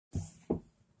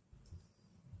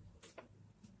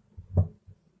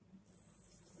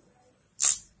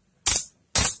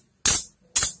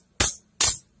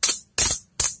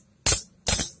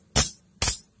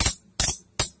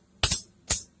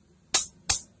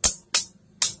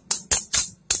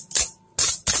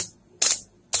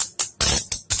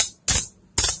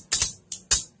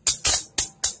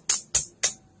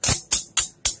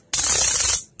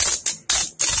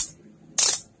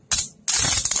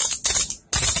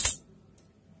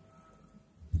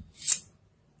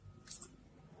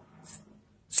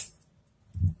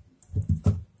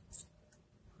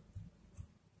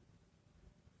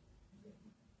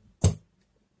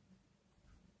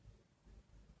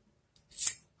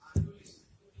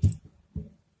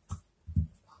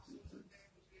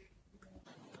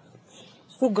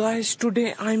So guys,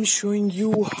 today I'm showing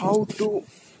you how to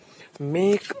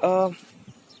make a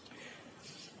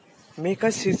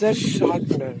scissor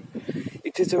sharpener.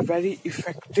 It is a very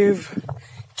effective,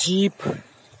 cheap,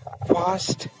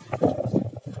 fast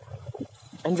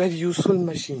and very useful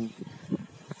machine.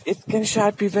 It can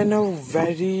sharpen even a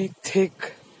very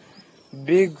thick,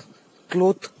 big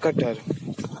cloth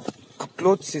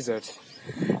scissors.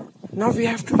 Now we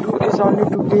have to do is only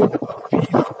to take a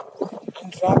wheel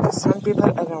and wrap the sandpaper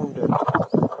around it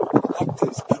like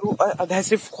this through an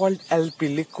adhesive called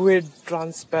LP, liquid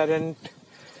transparent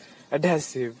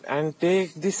adhesive, and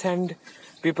take the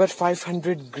sandpaper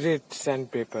 500 grit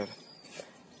sandpaper.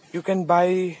 You can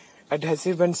buy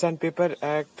adhesive and sandpaper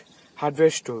at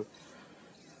hardware store.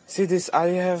 See this, I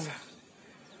have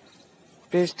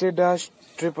pasted a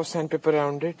strip of sandpaper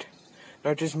around it.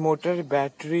 Now it is motor,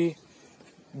 battery,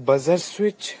 buzzer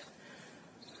switch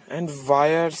and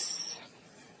wires.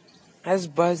 As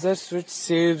buzzer switch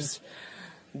saves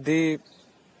the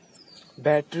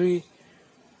battery,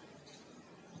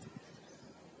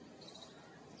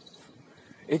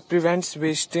 it prevents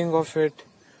wasting of it.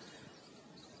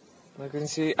 You can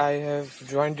see I have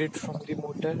joined it from the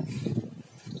motor.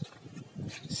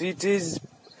 See, it is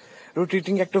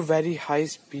rotating at a very high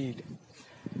speed,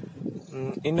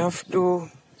 enough to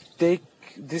take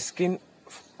the skin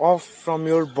off from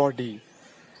your body.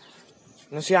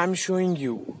 Now see, I'm showing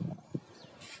you.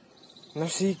 Now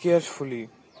see carefully.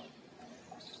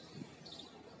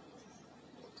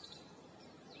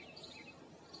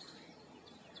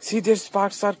 See, their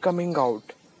sparks are coming out.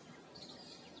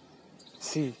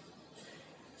 See,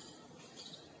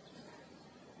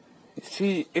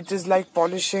 it is like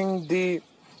polishing the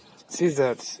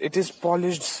scissors. It is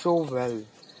polished so well.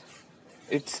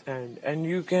 And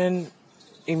you can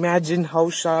imagine how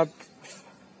sharp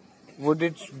would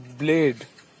its blade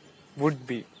would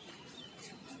be.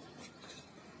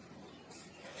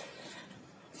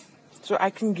 So I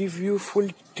can give you full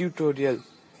tutorial.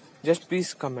 Just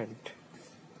please comment.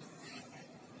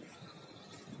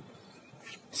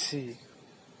 See.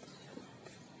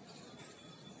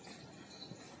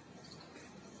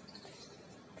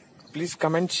 Please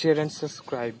comment, share and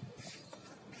subscribe.